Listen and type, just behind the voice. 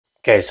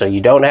Okay, so you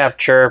don't have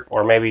CHIRP,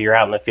 or maybe you're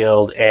out in the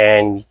field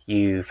and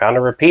you found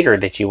a repeater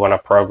that you want to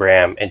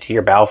program into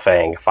your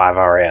Baofeng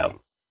 5RM.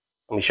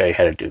 Let me show you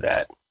how to do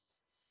that.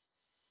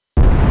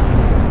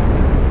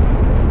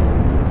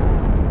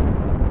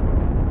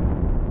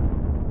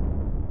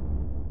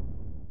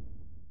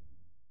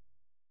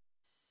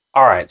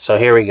 Alright, so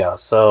here we go.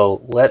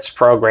 So let's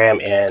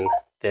program in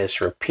this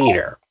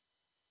repeater.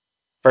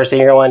 First thing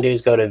you're going to want to do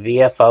is go to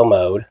VFO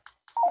mode.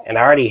 And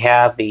I already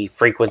have the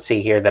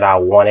frequency here that I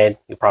wanted.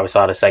 You probably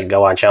saw it a second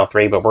ago on channel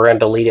 3, but we're going to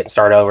delete it and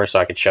start over so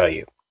I can show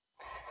you.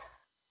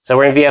 So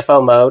we're in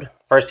VFO mode.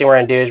 First thing we're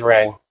going to do is we're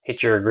going to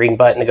hit your green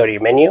button to go to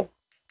your menu.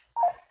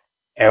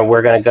 And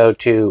we're going to go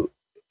to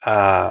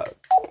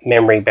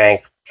memory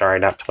bank, sorry,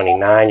 not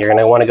 29. You're going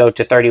to want to go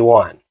to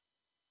 31.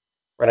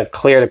 We're going to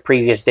clear the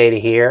previous data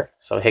here,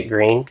 so hit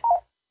green.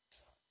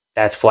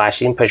 That's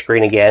flashing, push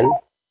green again.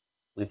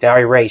 We've now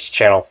erased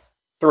channel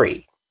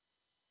 3.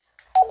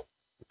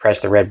 Press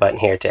the red button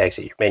here to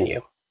exit your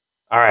menu.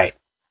 All right,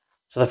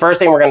 so the first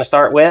thing we're going to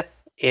start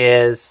with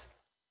is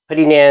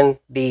putting in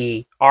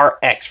the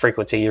RX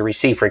frequency, your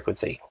receive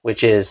frequency,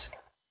 which is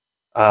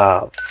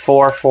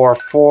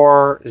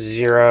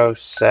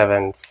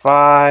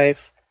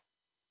 444075.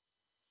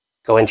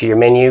 Go into your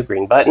menu,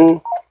 green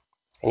button,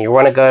 and you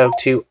want to go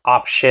to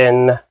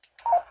option,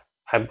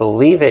 I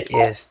believe it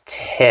is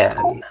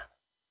 10.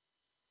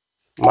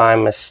 My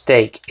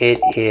mistake,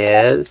 it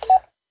is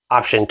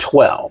option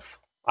 12.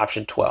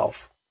 Option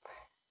 12.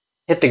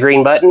 Hit the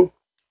green button.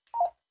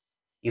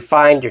 You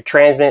find your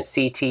transmit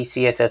CT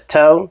CSS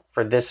tone.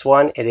 For this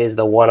one, it is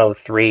the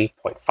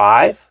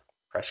 103.5.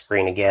 Press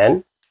green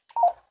again.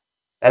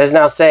 That is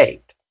now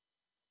saved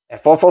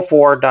at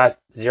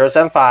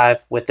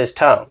 444.075 with this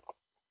tone.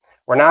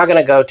 We're now going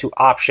to go to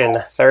option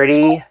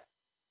 31.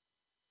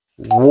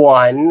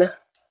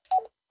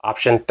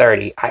 Option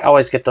 30. I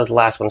always get those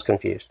last ones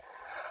confused.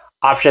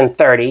 Option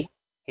 30.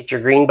 Hit your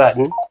green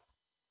button.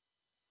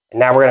 And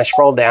now we're going to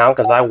scroll down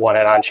because I want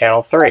it on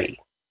channel 3.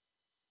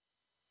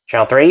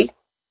 Channel 3,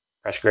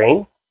 press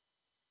green.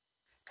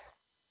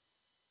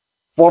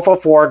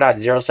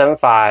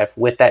 444.075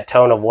 with that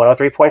tone of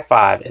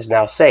 103.5 is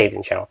now saved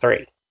in channel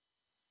 3.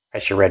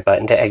 Press your red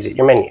button to exit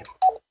your menu.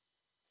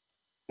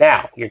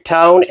 Now, your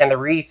tone and the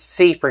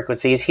receive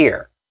frequency is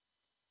here.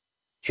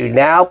 To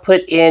now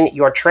put in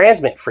your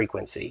transmit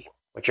frequency,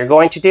 what you're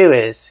going to do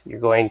is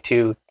you're going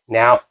to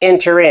now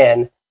enter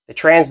in the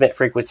transmit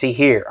frequency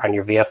here on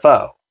your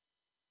VFO,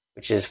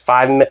 which is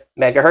 5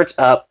 megahertz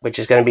up, which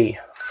is going to be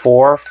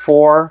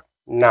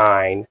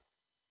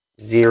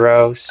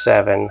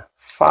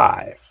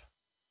 449075.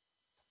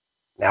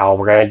 Now all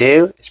we're going to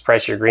do is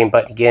press your green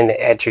button again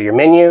to enter your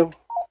menu.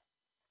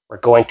 We're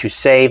going to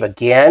save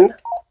again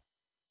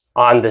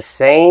on the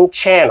same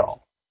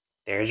channel.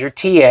 There's your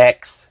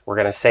TX. We're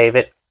going to save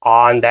it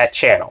on that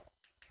channel.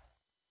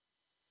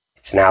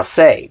 It's now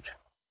saved.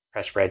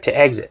 Press red to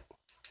exit.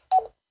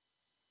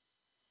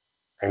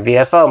 We're in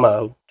VFO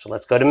mode, so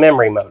let's go to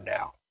memory mode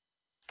now.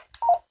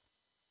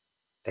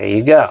 There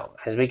you go.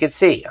 As we can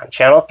see, on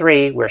channel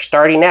 3, we're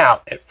starting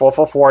out at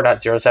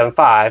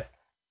 444.075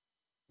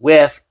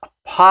 with a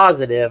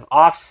positive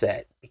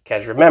offset,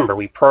 because remember,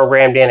 we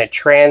programmed in a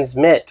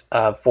transmit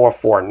of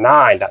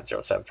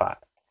 449.075.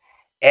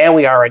 And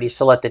we already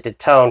selected the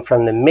tone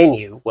from the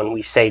menu when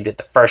we saved it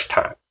the first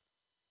time.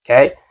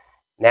 Okay?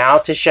 Now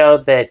to show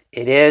that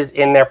it is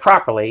in there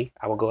properly,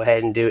 I will go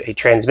ahead and do a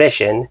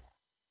transmission.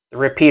 The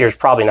repeater's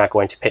probably not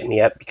going to pick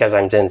me up because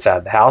I'm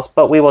inside the house,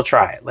 but we will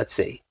try it. Let's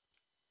see.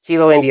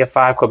 Kilo India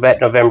 5,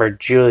 Quebec, November,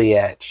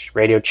 Juliet,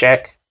 radio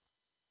check.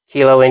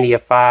 Kilo India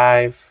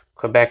 5,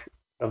 Quebec,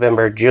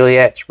 November,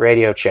 Juliet,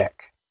 radio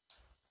check.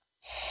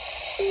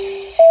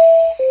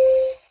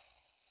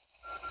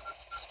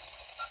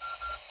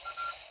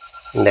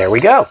 And there we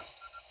go.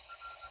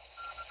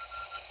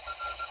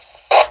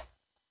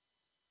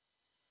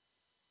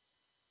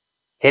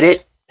 Hit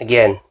it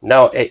again.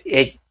 No,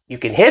 you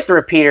can hit the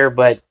repeater,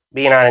 but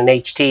being on an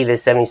HT,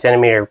 this 70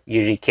 centimeter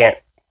usually can't.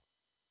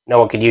 No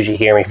one could usually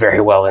hear me very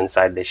well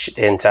inside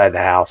the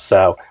house.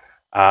 So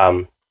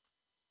probably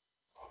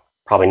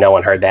no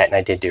one heard that, and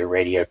I did do a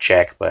radio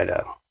check, but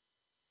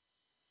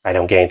I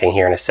don't get anything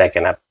here in a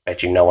second. I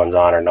bet you no one's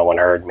on or no one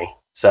heard me.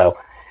 So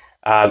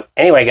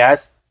anyway,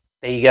 guys,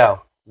 there you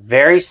go.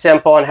 Very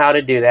simple on how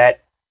to do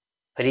that.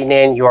 Putting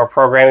in your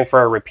programming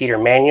for a repeater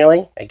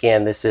manually.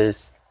 Again, this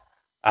is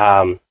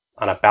on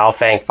a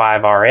Baofeng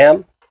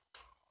 5RM.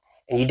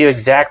 And you do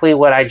exactly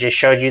what I just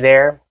showed you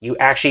there. You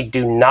actually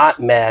do not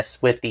mess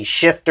with the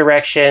shift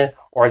direction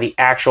or the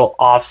actual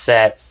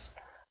offsets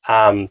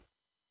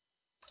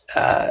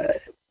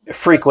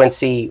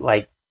frequency,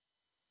 like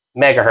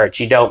megahertz.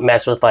 You don't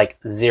mess with like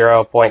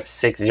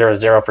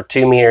 0.600 for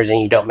 2 meters,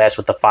 and you don't mess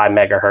with the 5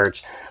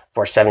 megahertz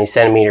for 70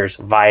 centimeters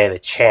via the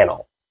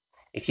channel.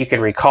 If you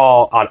can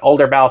recall, on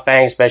older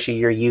Baofeng, especially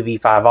your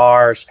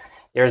UV5Rs,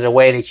 there's a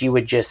way that you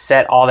would just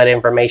set all that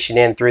information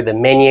in through the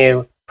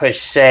menu, push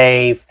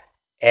save,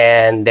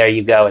 and there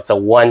you go. It's a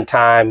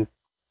one-time,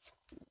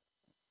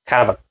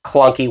 kind of a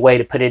clunky way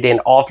to put it in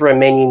all through a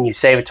menu, and you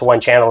save it to one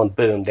channel, and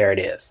boom, there it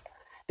is.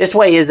 This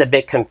way is a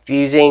bit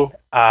confusing,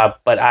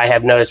 but I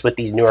have noticed with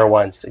these newer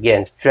ones,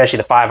 again, especially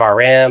the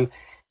 5RM,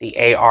 the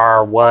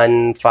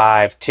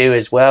AR152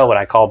 as well, what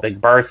I call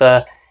Big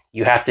Bertha,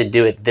 you have to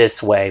do it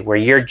this way, where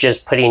you're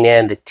just putting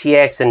in the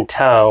TX and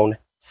tone,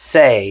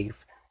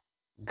 save,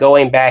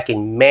 going back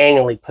and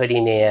manually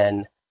putting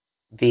in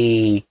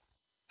the,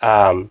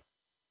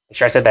 make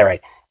sure I said that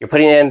right. You're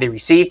putting in the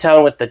receive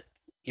tone with the,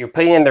 you're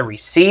putting in the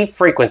receive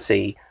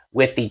frequency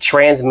with the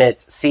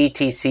transmit's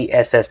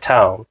CTCSS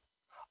tone.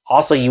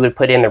 Also, you would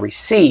put in the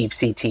receive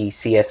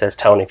CTCSS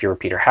tone if your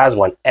repeater has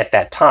one at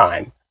that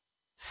time.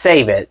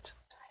 Save it.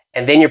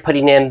 And then you're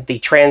putting in the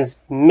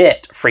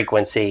transmit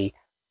frequency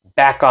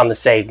back on the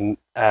saved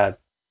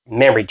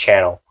memory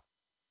channel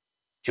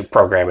to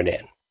program it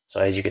in.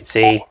 So as you can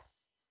see,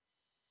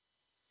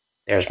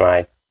 there's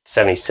my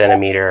 70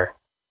 centimeter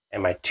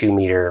and my 2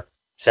 meter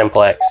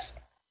simplex.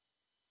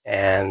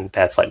 And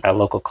that's like my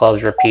local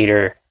clubs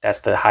repeater.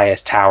 That's the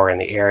highest tower in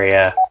the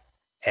area.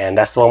 And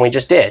that's the one we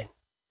just did.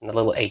 And the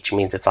little H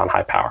means it's on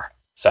high power.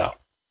 So,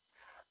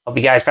 hope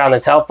you guys found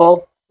this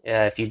helpful.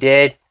 If you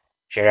did,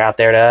 share it out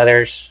there to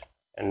others.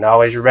 And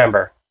always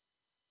remember,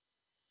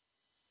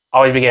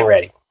 always be getting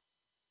ready.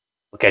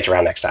 We'll catch you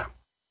around next time.